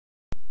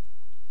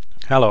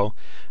Hello,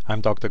 I'm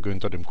Dr.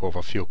 Günther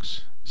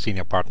Dymkover-Fuchs,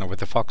 Senior Partner with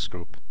the Fox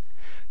Group.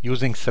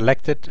 Using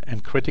selected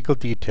and critical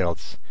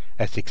details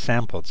as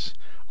examples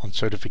on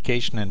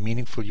certification and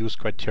meaningful use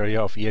criteria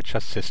of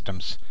EHR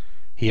systems,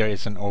 here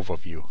is an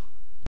overview.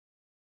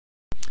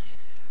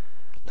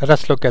 Let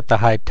us look at the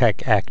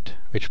High-Tech Act,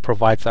 which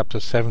provides up to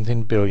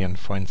 17 billion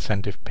for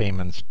incentive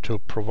payments to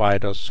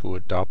providers who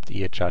adopt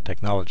EHR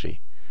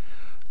technology.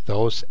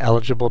 Those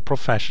eligible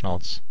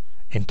professionals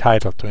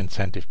entitled to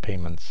incentive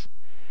payments.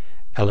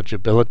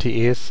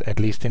 Eligibility is, at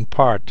least in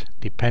part,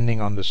 depending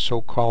on the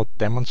so-called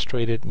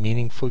demonstrated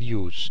meaningful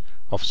use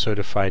of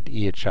certified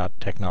EHR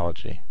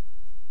technology.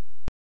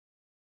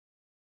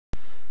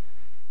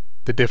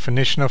 The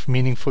definition of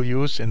meaningful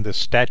use in the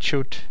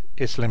statute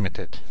is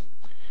limited.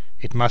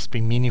 It must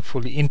be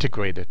meaningfully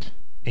integrated,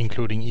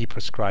 including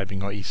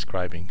e-prescribing or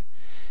e-scribing.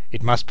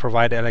 It must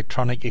provide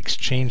electronic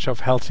exchange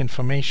of health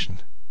information.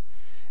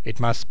 It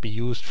must be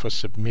used for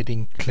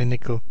submitting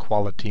clinical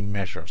quality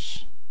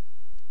measures.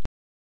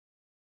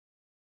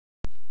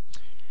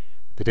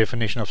 The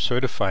definition of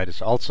certified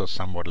is also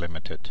somewhat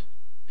limited.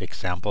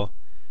 Example: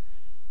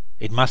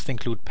 it must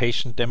include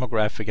patient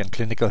demographic and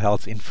clinical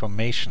health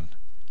information,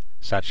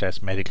 such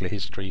as medical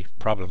history,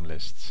 problem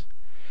lists.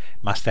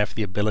 It must have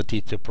the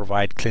ability to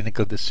provide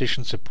clinical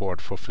decision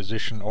support for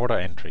physician order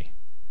entry.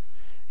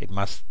 It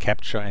must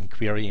capture and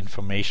query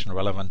information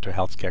relevant to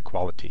healthcare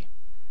quality.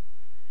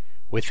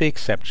 With the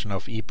exception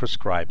of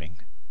e-prescribing,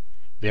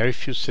 very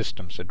few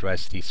systems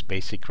address these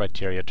basic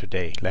criteria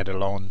today, let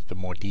alone the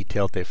more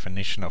detailed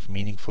definition of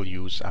meaningful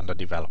use under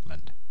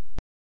development.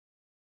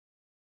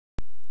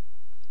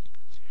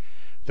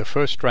 The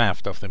first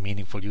draft of the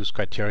Meaningful Use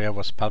criteria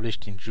was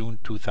published in June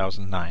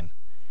 2009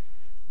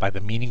 by the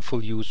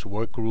Meaningful Use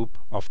Workgroup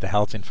of the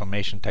Health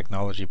Information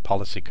Technology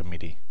Policy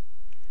Committee,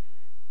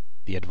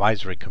 the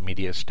advisory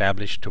committee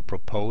established to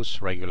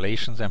propose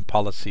regulations and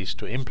policies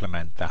to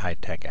implement the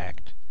High-Tech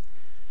Act.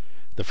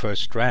 The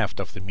first draft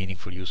of the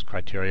Meaningful Use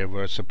criteria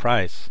were a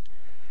surprise.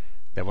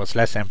 There was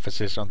less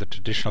emphasis on the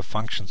traditional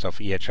functions of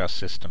EHR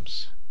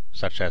systems,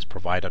 such as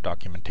provider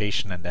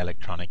documentation and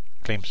electronic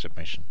claim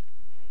submission.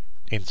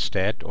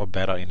 Instead, or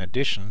better in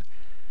addition,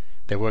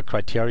 there were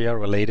criteria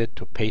related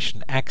to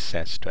patient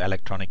access to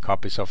electronic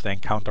copies of the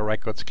encounter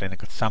records,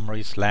 clinical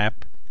summaries, lab,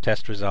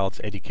 test results,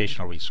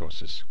 educational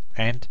resources.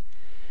 And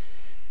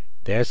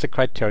there is the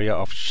criteria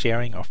of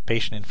sharing of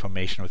patient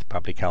information with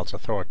public health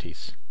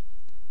authorities.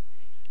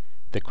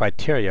 The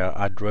criteria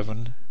are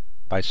driven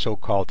by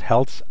so-called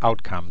health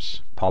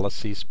outcomes,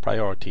 policies,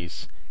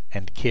 priorities,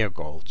 and care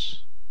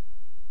goals.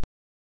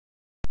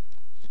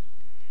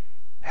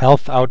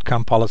 Health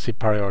outcome policy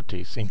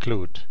priorities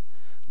include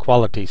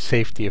quality,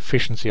 safety,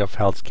 efficiency of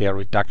healthcare,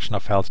 reduction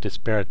of health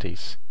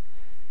disparities,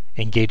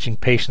 engaging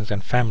patients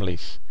and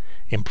families,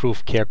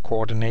 improve care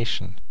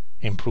coordination,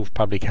 improve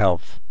public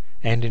health,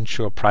 and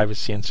ensure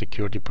privacy and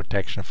security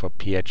protection for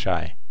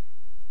PHI.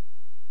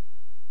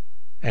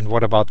 And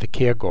what about the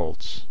care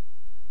goals?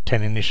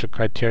 10 initial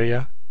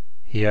criteria.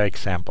 Here are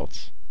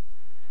examples.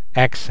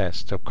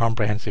 Access to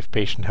comprehensive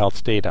patient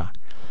health data.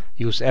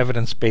 Use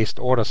evidence-based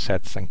order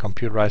sets and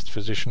computerized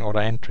physician order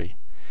entry.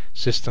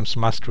 Systems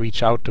must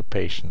reach out to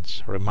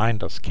patients.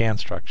 Reminders, care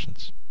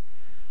instructions.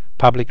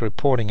 Public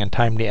reporting and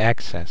timely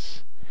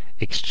access.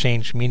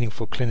 Exchange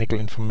meaningful clinical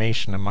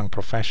information among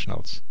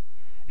professionals.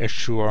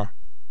 Assure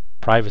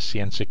privacy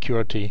and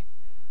security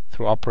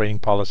through operating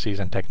policies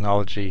and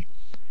technology,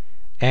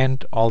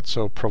 and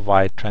also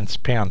provide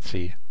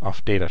transparency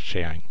of data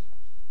sharing.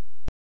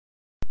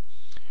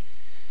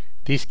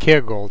 These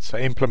care goals are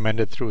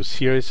implemented through a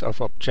series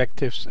of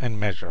objectives and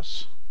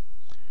measures,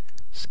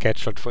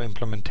 scheduled for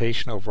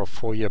implementation over a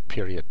 4-year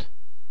period.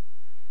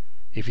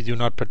 If you do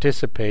not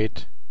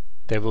participate,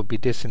 there will be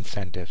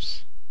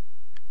disincentives,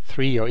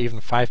 3 or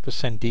even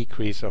 5%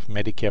 decrease of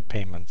Medicare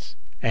payments,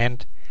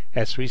 and,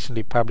 as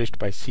recently published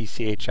by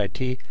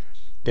CCHIT,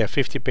 their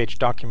 50-page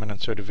document on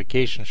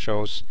certification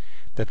shows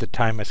that the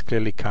time has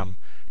clearly come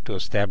to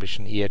establish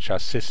an EHR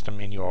system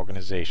in your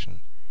organization,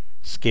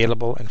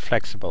 scalable and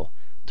flexible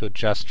to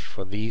adjust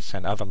for these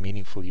and other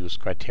meaningful use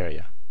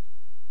criteria.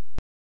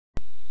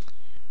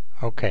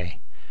 Okay,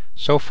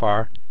 so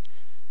far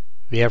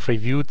we have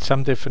reviewed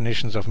some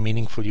definitions of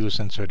meaningful use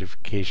and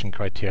certification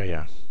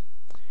criteria.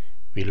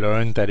 We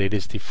learned that it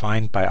is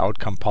defined by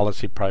outcome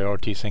policy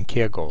priorities and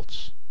care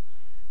goals.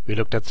 We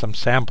looked at some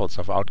samples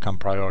of outcome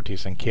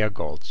priorities and care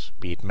goals,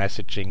 be it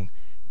messaging,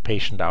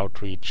 patient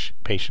outreach,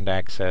 patient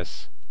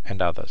access,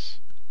 and others.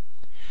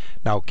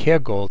 Now, care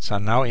goals are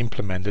now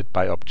implemented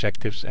by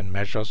objectives and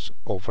measures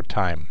over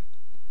time.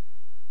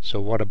 So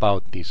what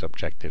about these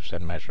objectives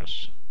and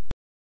measures?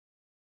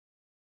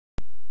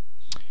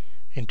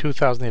 In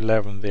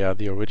 2011, there are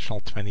the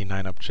original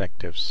 29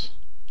 objectives.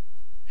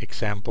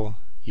 Example: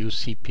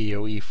 use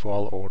CPOE for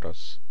all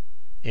orders.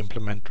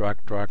 Implement drug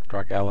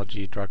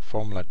allergy, drug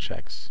formula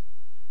checks.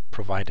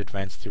 Provide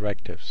advanced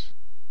directives.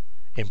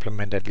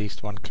 Implement at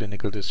least one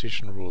clinical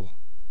decision rule.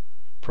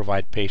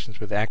 Provide patients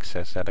with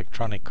access,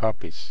 electronic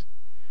copies.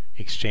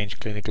 Exchange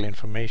clinical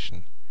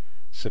information.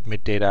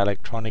 submit data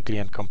electronically,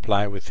 and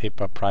comply with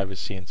HIPAA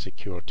privacy and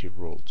security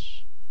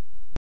rules.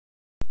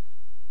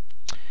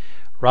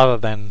 Rather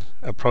than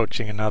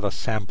approaching another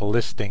sample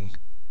listing,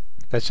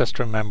 let's just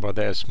remember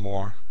there is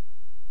more,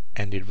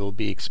 and it will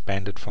be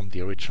expanded from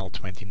the original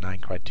 29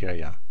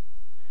 criteria.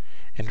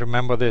 And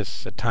remember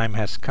this, the time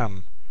has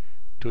come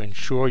to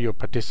ensure your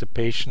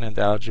participation and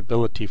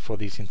eligibility for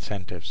these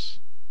incentives.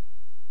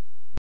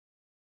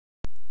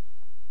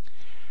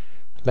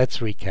 Let's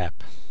recap.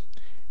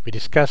 We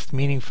discussed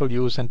meaningful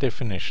use and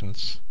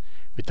definitions.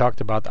 We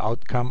talked about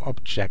outcome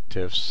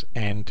objectives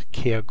and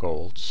care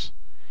goals.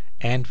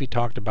 And we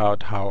talked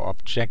about how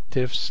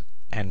objectives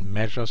and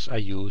measures are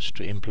used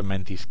to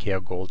implement these care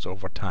goals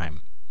over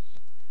time.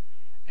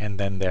 And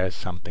then there is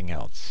something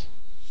else.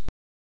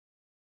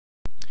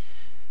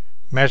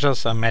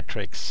 Measures are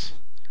metrics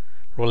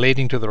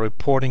relating to the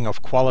reporting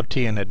of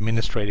quality and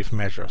administrative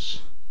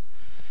measures.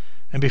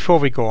 And before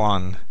we go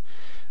on,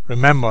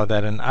 remember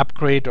that an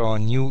upgrade or a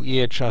new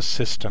EHR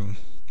system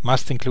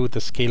must include the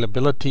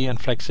scalability and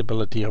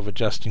flexibility of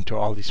adjusting to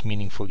all these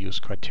meaningful use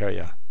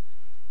criteria,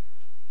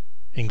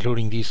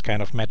 including these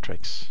kind of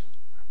metrics: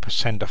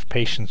 percent of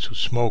patients who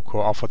smoke who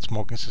are offered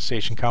smoking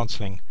cessation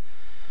counseling,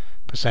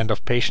 percent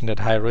of patients at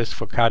high risk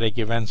for cardiac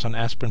events on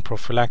aspirin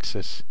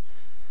prophylaxis,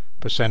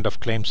 percent of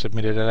claims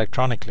submitted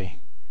electronically,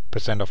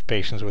 percent of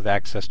patients with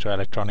access to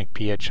electronic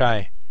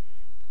PHI,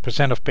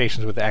 percent of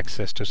patients with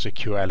access to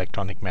secure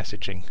electronic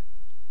messaging.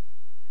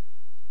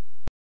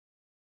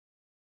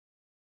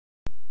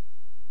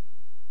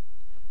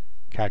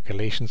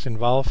 Calculations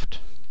involved?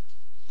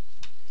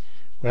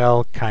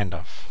 Well, kind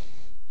of.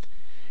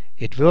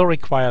 It will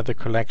require the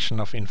collection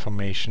of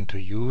information to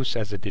use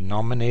as a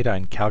denominator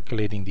in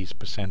calculating these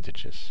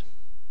percentages.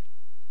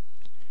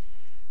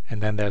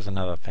 And then there's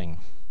another thing.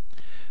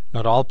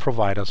 Not all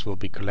providers will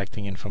be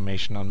collecting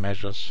information on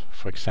measures.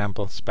 For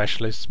example,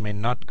 specialists may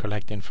not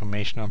collect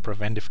information on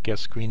preventive care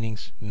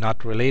screenings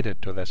not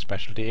related to their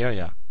specialty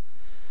area.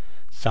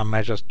 Some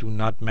measures do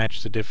not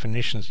match the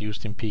definitions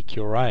used in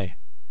PQRI.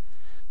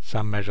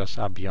 Some measures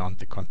are beyond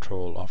the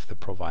control of the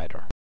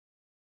provider.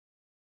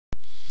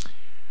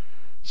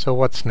 So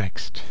what's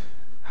next?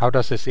 How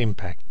does this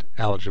impact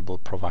eligible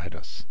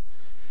providers?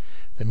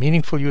 The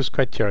meaningful use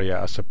criteria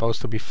are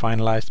supposed to be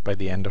finalized by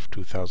the end of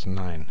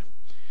 2009.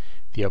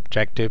 The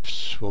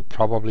objectives will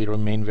probably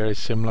remain very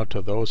similar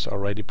to those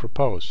already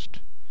proposed,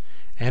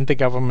 and the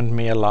government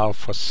may allow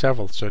for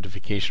several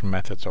certification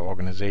methods or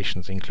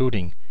organizations,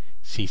 including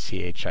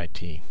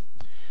CCHIT.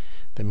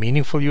 The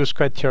meaningful use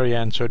criteria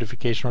and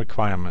certification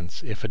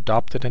requirements, if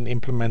adopted and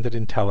implemented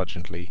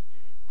intelligently,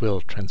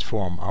 will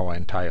transform our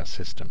entire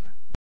system.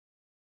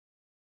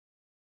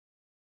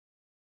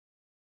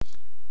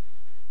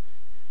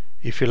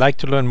 If you'd like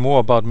to learn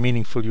more about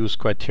meaningful use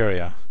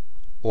criteria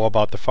or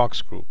about the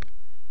Fox Group,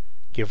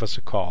 give us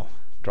a call,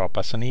 drop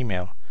us an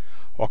email,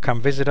 or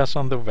come visit us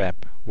on the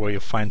web, where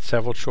you'll find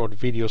several short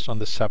videos on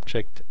the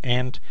subject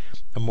and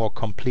a more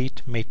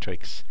complete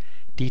matrix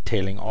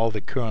detailing all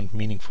the current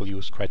meaningful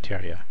use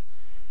criteria.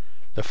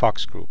 The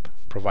Fox Group,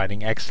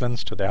 providing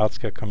excellence to the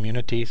healthcare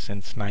community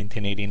since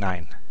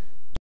 1989.